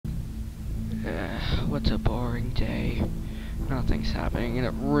What's a boring day? Nothing's happening.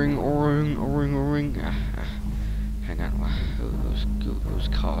 And ring. Hang on, who's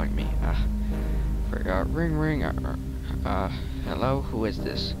calling me? Forgot. Ring. Hello. Who is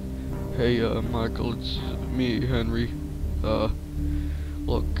this? Hey, Michael, it's me, Henry.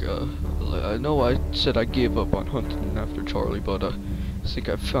 Look, I know I said I gave up on hunting after Charlie, but I think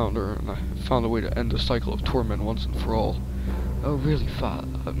I found her, and I found a way to end the cycle of torment once and for all. Oh, really, father?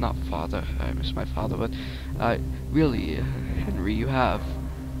 Not father. I miss my father, but really, Henry, you have.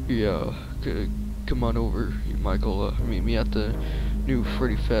 Yeah, come on over, Michael. Meet me at the new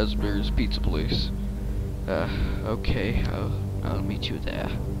Freddy Fazber's pizza place. Okay. I'll meet you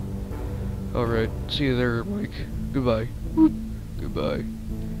there. Alright, see you there, Mike. Goodbye. Goodbye.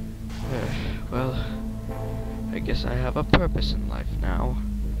 Well, I guess I have a purpose in life now.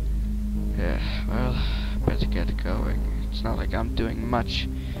 Well, better get going. It's not like I'm doing much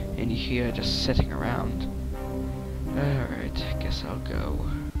in here, just sitting around. Alright, I guess I'll go.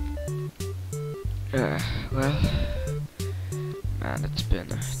 Well, man, it's been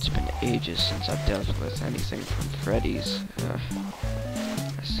ages since I've dealt with anything from Freddy's.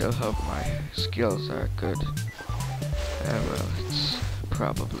 I still hope my skills are good. Well, it's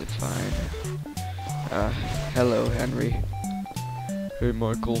probably fine. Hello, Henry. Hey,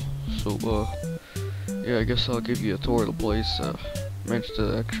 Michael. So, yeah, I guess I'll give you a tour of the place. Managed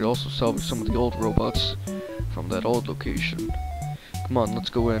to actually also salvage some of the old robots from that old location. Come on, let's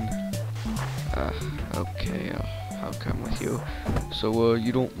go in. Okay, I'll come with you. So,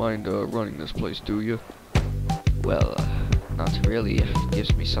 you don't mind, running this place, do you? Well, not really. It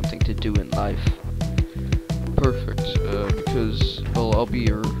gives me something to do in life. Perfect, because, well, I'll be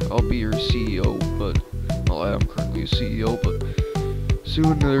your CEO, but, well, I am currently a CEO, but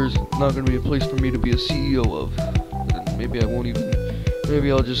soon there's not going to be a place for me to be a CEO of, and maybe I won't even,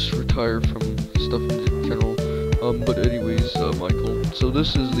 maybe I'll just retire from stuff in general. But anyways, Michael, so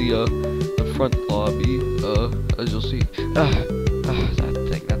this is the front lobby, as you'll see.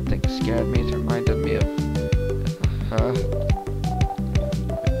 That thing scared me. It reminded me of,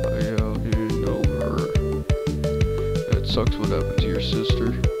 You know her. It sucks what happened to your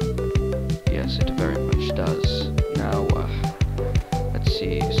sister. Yes, it very much does. Now, let's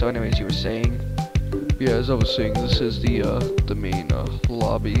see. So anyways, you were saying? Yeah, as I was saying, this is the main,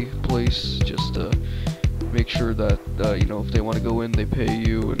 lobby place, just to make sure that, you know, if they want to go in, they pay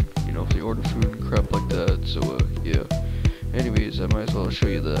you, and, you know, if they order food and crap like that, so, yeah. Anyways, I might as well show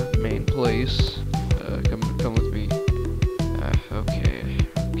you the main place. Come with me. Okay.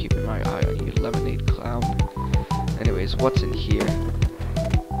 Keeping my eye on you, lemonade clown. Anyways, what's in here?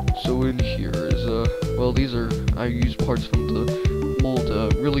 So in here is, well, these are, I used parts from the old,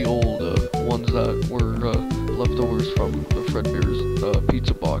 really old, ones that were, leftovers from the Fredbear's,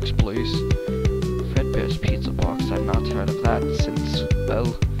 pizza box place. Fredbear's Pizza Box? I've not heard of that since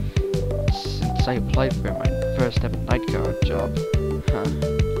I applied for my first ever night guard job. Huh.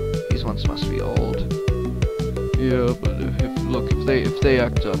 These ones must be old. Yeah, but if they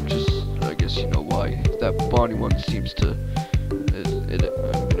act up, just, I guess you know why. That Bonnie one seems to,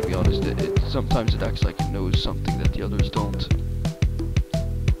 I'm gonna be honest, sometimes it acts like it knows something that the others don't.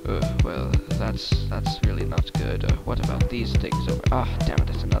 Well, that's really not good. What about these things over? Ah, damn it,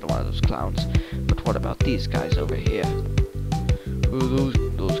 it's another one of those clowns. But what about these guys over here?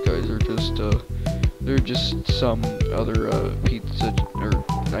 Those guys are just, they're just some other, pizza, or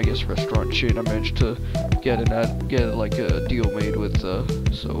I guess restaurant chain I managed to get like a deal made with, so,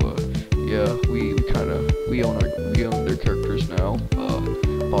 yeah, we own their characters now,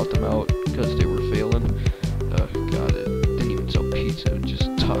 bought them out because they were failing. God, it didn't even sell pizza, just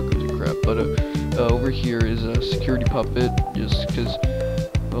tacos and crap, but, over here is a security puppet, just because,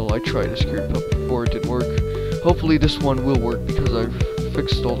 well, I tried a security puppet before, it didn't work. Hopefully this one will work, because I've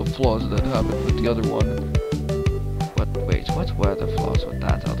fixed all the flaws that happened with the other one. Wait, what were the flaws with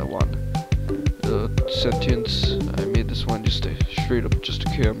that other one? Sentience. I made this one just straight up just a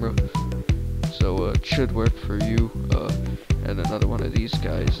camera, so it should work for you. And another one of these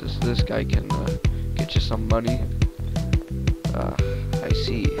guys is this guy can get you some money. I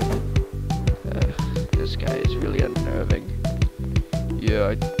see. This guy is really unnerving.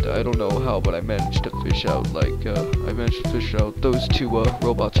 Yeah, I don't know how, but I managed to fish out those two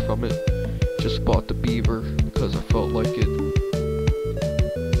robots from it. Just bought the beaver because I felt like it.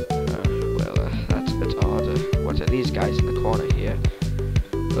 That's a bit odd. What are these guys in the corner here?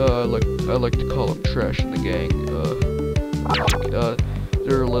 I like to call them trash in the gang.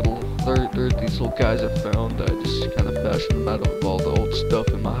 They're these little guys I found. I just kind of fashioned them out of all the old stuff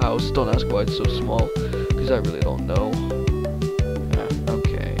in my house. Don't ask why it's so small, because I really don't know.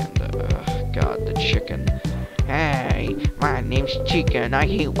 Okay, and Chicken. Hey, my name's Chica and I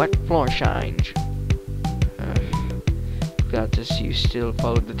hate wet floor signs. Glad to see you still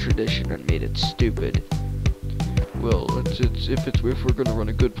followed the tradition and made it stupid. Well, if we're gonna run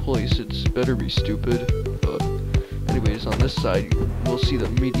a good place, it's better be stupid. Anyways, on this side, we'll see the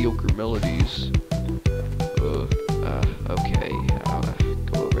mediocre melodies. Okay, I'll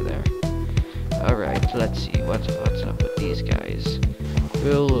go over there. Alright, let's see, what's up with these guys?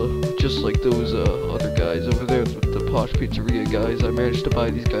 Well, just like those other guys over there with the Posh Pizzeria guys, I managed to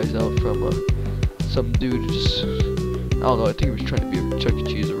buy these guys out from some dude just, I don't know, I think he was trying to be a Chuck E.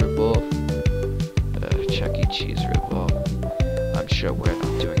 Cheese ripoff. Chuck E. Cheese ripoff. I'm sure we're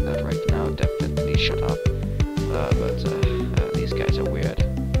not doing that right now, definitely shut up. But these guys are weird.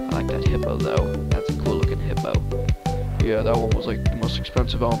 I like that hippo though, that's a cool looking hippo. Yeah, that one was like the most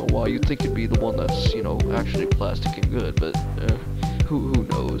expensive. I don't know why. You'd think it'd be the one that's, you know, actually plastic and good, but who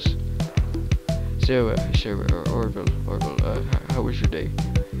knows? So, Orville, how was your day?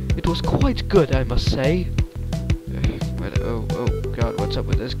 It was quite good, I must say. Oh God, what's up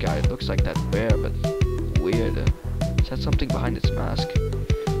with this guy? It looks like that bear, but weird. Is that something behind its mask?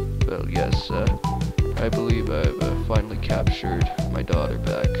 Well, yes. I believe I've finally captured my daughter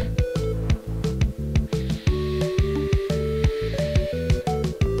back.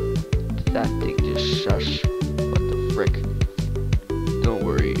 That thing just shush. What the frick? Don't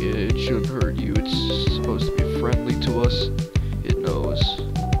worry, it shouldn't hurt you. It's supposed to be friendly to us. It knows.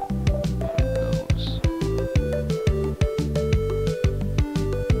 It knows.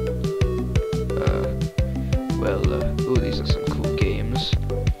 Ooh, these are some cool games.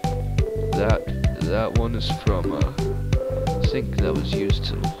 That one is from, I think that was used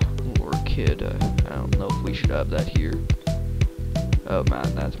to lure a kid. I don't know if we should have that here. Oh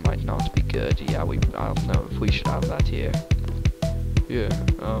man, that might not be good. Yeah, I don't know if we should have that here. Yeah,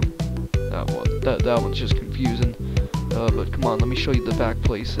 that one's just confusing. But come on, let me show you the back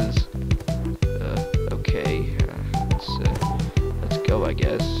places. Okay, let's go, I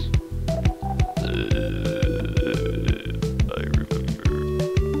guess. I remember.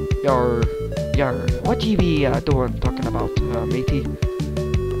 Yar, what you be doing talking about, matey?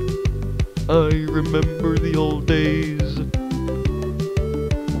 I remember the old days.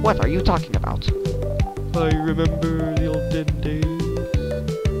 What are you talking about? I remember the olden days.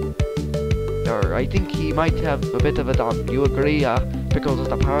 I think he might have a bit of it on. You agree, Pickles is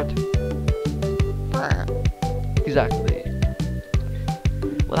the part? Exactly.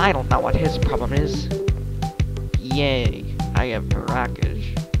 Well, I don't know what his problem is. Yay, I have a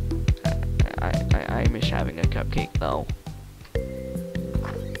package. I miss having a cupcake, though.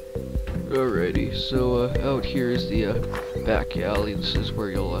 Alrighty, so out here is the back alley. This is where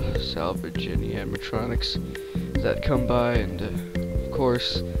you'll salvage any animatronics that come by, and of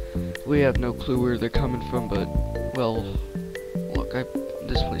course, we have no clue where they're coming from, but, well, look,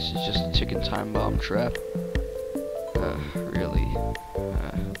 this place is just a ticking time bomb trap. Really?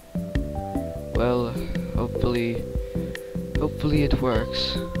 Well, hopefully it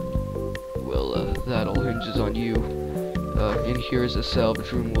works. Well, that all hinges on you. In here is a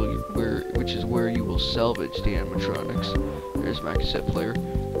salvage room which is where you will salvage the animatronics. There's my cassette player.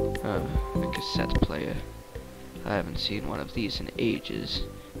 A cassette player. I haven't seen one of these in ages.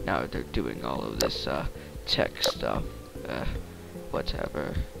 Now they're doing all of this tech stuff.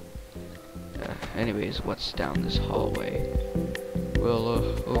 Whatever. Anyways, what's down this hallway? Well,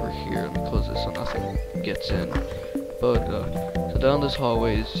 over here, let me close this so nothing gets in. But, so down this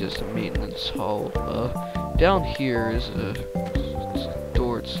hallway is just a maintenance hall. Down here is a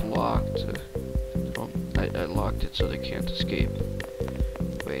door, it's locked. I locked it so they can't escape.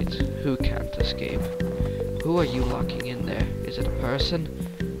 Wait, who can't escape? Who are you locking in there? Is it a person?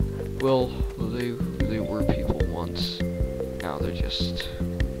 Well, they were people once. Now they're just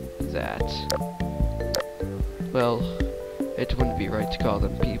that. Well, it wouldn't be right to call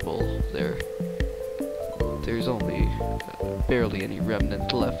them people. There's only barely any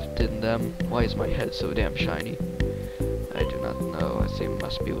remnant left in them. Why is my head so damn shiny? I do not know. I think it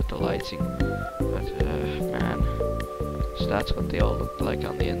must be with the lighting. But, man. So that's what they all look like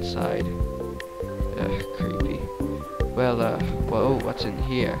on the inside. Creepy. Well, whoa, what's in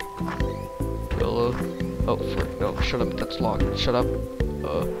here? Well, oh, no, shut up, that's locked. Shut up.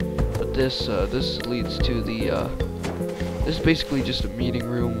 But this leads to the, this is basically just a meeting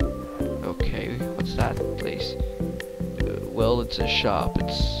room. Okay, what's that place? Well, it's a shop.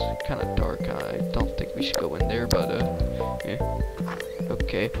 It's kind of dark. I don't think we should go in there, but, yeah.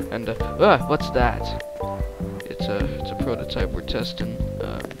 Okay, and, what's that? It's a prototype we're testing.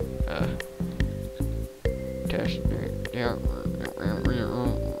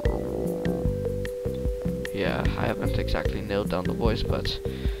 yeah, I haven't exactly nailed down the voice, but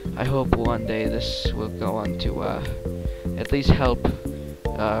I hope one day this will go on to at least help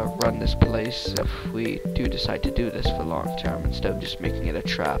run this place if we do decide to do this for long term instead of just making it a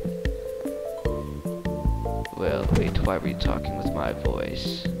trap. Well, wait, why were you talking with my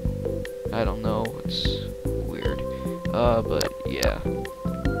voice? I don't know, it's weird. But yeah.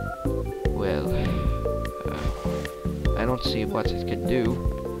 Well, I don't see what it can do.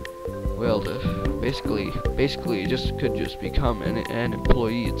 Well, basically, it just could just become an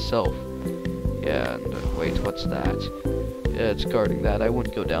employee itself. Yeah, and wait, what's that? Yeah, it's guarding that. I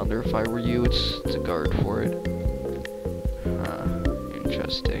wouldn't go down there if I were you. It's a guard for it.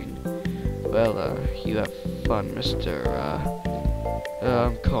 Interesting. Well, you have fun, Mr.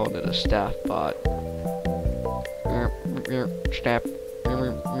 I'm calling it a staff bot. Staff.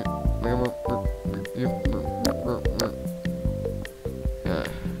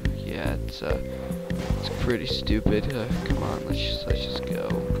 Yeah, it's pretty stupid. Come on, let's just go.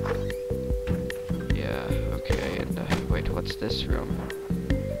 Yeah, okay, and wait, what's this room?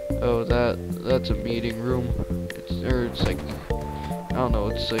 Oh, that's a meeting room. It's like, I don't know,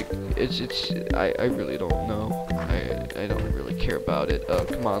 I really don't know. I don't really care about it.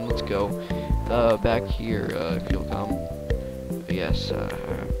 Come on, let's go. Back here, if you'll come. Yes,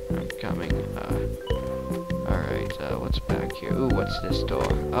 I'm coming. Alright, what's back here? Ooh, what's this door?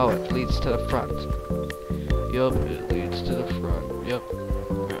 Oh, it leads to the front. Yup, it leads to the front. Yup.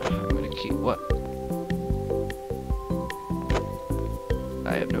 I'm gonna keep, what?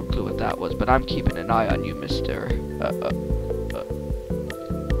 I have no clue what that was, but I'm keeping an eye on you, mister.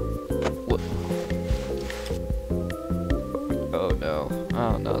 What? Oh no.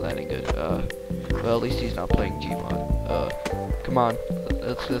 Oh no, that ain't good. Well, at least he's not playing GMOD. Come on,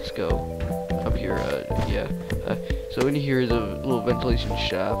 let's go. Up here, yeah. So in here is a little ventilation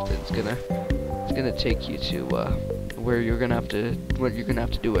shaft. It's gonna take you to where what you're gonna have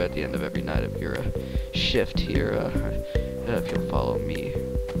to do at the end of every night of your shift here. If you'll follow me.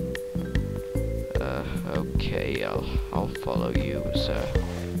 Okay, I'll follow you. So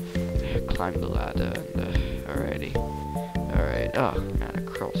climb the ladder and alrighty. Alright. Oh man, a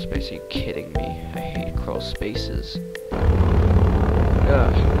crawl space. Are you kidding me? I hate crawl spaces.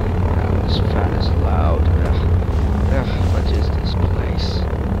 This fan is loud. What is this place?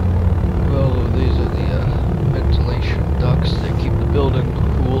 Well, these are the ventilation ducts that keep the building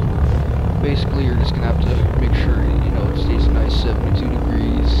cool. Basically, you're just gonna have to make sure it stays nice 72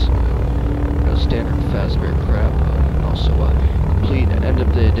 degrees. Standard Fazber crap. And also complete end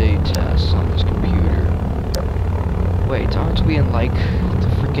of the day tasks on this computer. Wait, aren't we in like the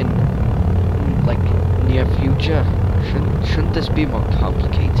freaking near future? Shouldn't this be more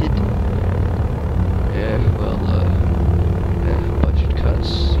complicated? Yeah, well, budget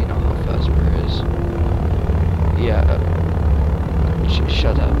cuts, you know how Fazber is. Yeah,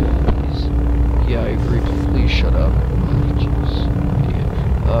 shut up, please. Yeah, I agree, please shut up. Oh, jeez, idiot.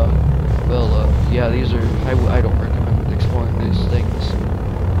 Yeah, these are, I don't recommend exploring these things.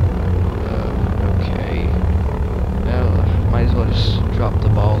 Okay. Well, might as well just drop the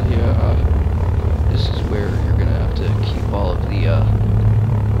ball here. This is where you're gonna have to keep all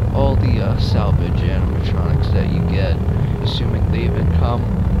the salvage animatronics that you get, assuming they even come.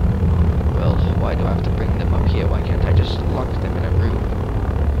 Well, why do I have to bring them up here? Why can't I just lock them in a room?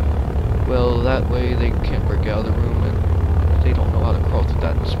 Well, that way they can't break out of the room, and they don't know how to crawl through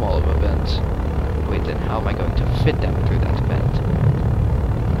that small of a vent. Wait, then how am I going to fit them through that vent?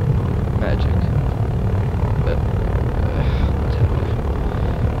 Magic. But, whatever.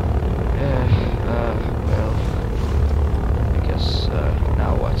 Well, I guess,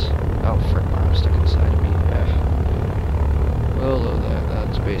 now what? Oh, frick, I'm stuck inside of me. Well,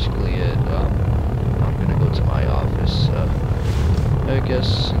 that's basically it. I'm gonna go to my office. I guess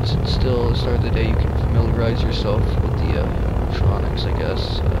since it's still the start of the day, you can familiarize yourself with the electronics, I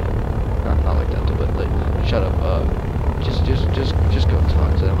guess. Not like that, but like, shut up. Just go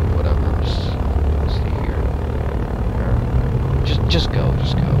talk to them or whatever. Just stay here. Just go.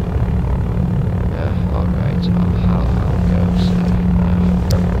 Alright. How it goes.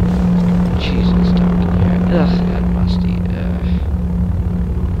 Jesus, dark in here. Ugh, that musty.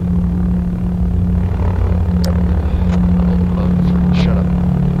 Shut up.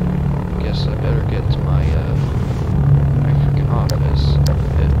 Guess I better get to my freaking office.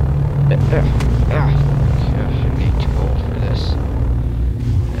 I'm getting too old for this.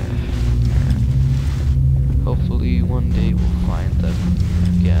 Hopefully one day we'll find them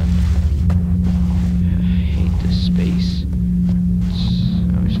again. I hate this space.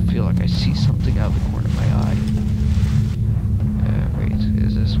 I always feel like I see something out of the corner of my eye. Wait,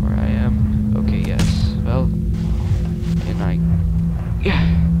 is this where I am? Okay, yes. Well,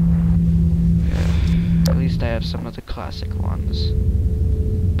 have some of the classic ones.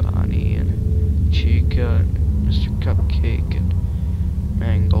 Bonnie and Chica and Mr. Cupcake and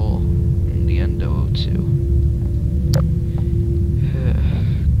Mangle and the Endo too.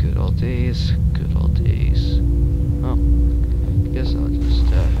 Good old days, good old days. Well, I guess I'll just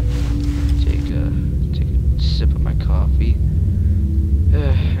take a sip of my coffee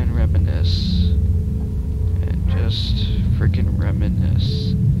and reminisce. And just freaking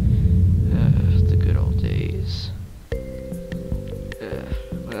reminisce. The good old days.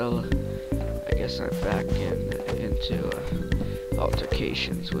 Well, I guess I'm back into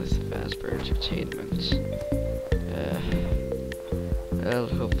altercations with Fazber Entertainment. Well,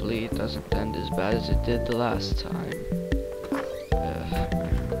 hopefully it doesn't end as bad as it did the last time.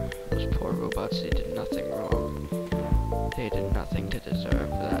 Those poor robots, they did nothing wrong. They did nothing to deserve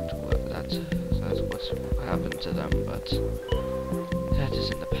that. That's what's happened to them, but that is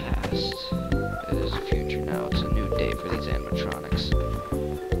in the past. It is the future now. It's a new day for these animatronics.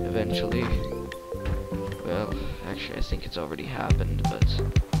 Eventually, well, actually I think it's already happened, but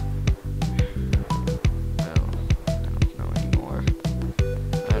well,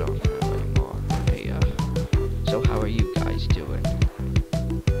 I don't know anymore. Hey, so how are you guys doing?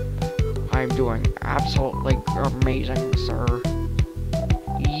 I'm doing absolutely amazing, sir.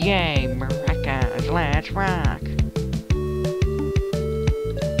 Yay, maracas, let's rock.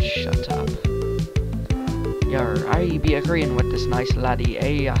 Shut up. I be agreeing with this nice laddie,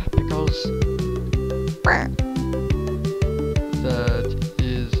 Pickles? That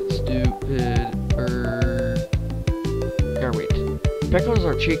is stupid. Wait. Pickles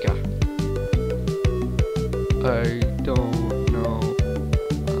or Chica? I don't know.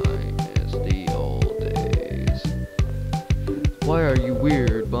 I miss the old days. Why are you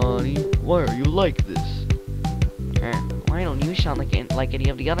weird, Bonnie? Why are you like this? Why don't you sound like any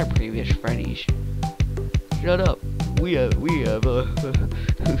of the other previous Freddys? Shut up. We have shut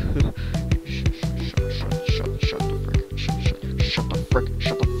the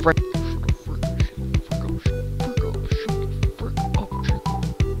frick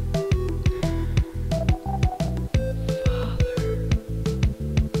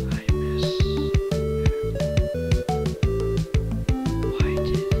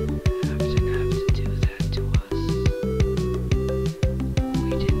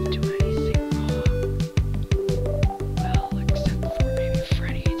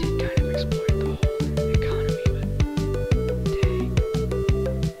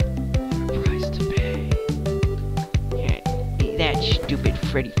stupid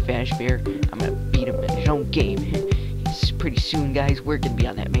Freddy Fazber. I'm gonna beat him in his own game. Pretty soon, guys, we're gonna be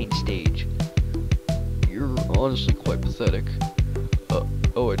on that main stage. You're honestly quite pathetic.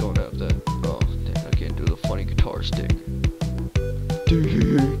 Oh, I don't have that. Oh, damn, I can't do the funny guitar stick.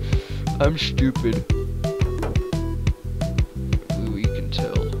 I'm stupid. We can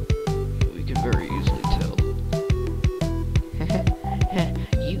tell. We can very easily tell.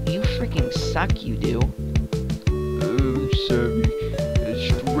 You freaking suck, you do. Oh, sorry.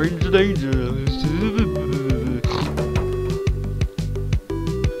 Strange danger.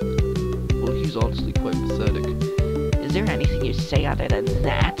 Well, he's honestly quite pathetic. Is there anything you say other than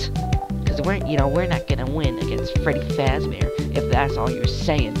that? Because we're not gonna win against Freddy Fazbear if that's all you're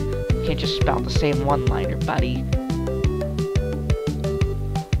saying. You can't just spout the same one-liner, buddy.